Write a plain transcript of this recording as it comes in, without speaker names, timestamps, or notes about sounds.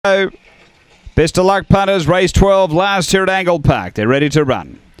Best of luck, punters. Race 12 last here at Angle-Park. They're ready to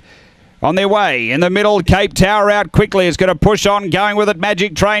run. On their way, in the middle, Cape Tower out quickly. It's going to push on, going with it.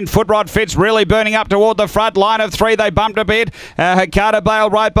 Magic Train, Footrot Fits, really burning up toward the front. Line of three, they bumped a bit. Hikata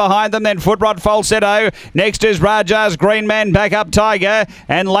Bale right behind them, then Footrot Falsetto. Next is Raja's Green Man, back up Tiger.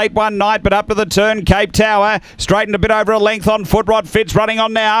 And late one night, but up to the turn, Cape Tower. Straightened a bit over a length on Footrot Fits, running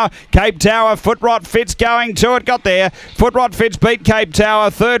on now. Cape Tower, Footrot Fits going to it, got there. Footrot Fits beat Cape Tower.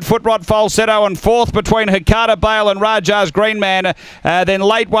 Third, Footrot Falsetto, and fourth between Hikata Bale and Raja's Green Man. Then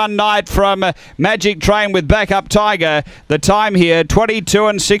late one night from Magic Train with backup Tiger. The time here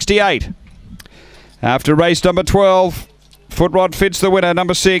 22:68. After race number 12, Footrot Fits the winner.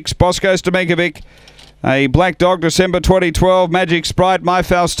 Number 6, Bosco Stomenkovic. A Black Dog, December 2012. Magic Sprite, My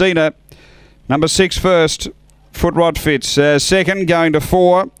Faustina. Number 6 first, Footrot Fits. Second, going to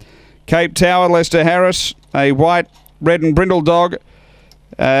 4, Cape Tower, Lester Harris. A White, Red and Brindle Dog.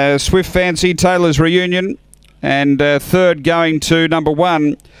 Swift Fancy, Taylor's Reunion. And third, going to number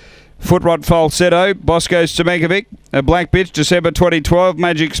 1, Footrot Falsetto, Bosco Stomenkovic. A Black Bitch, December 2012,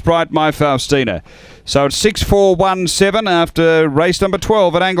 Magic Sprite, My Faustina. So it's 6-4-1-7 after race number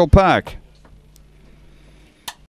 12 at Angle-Park.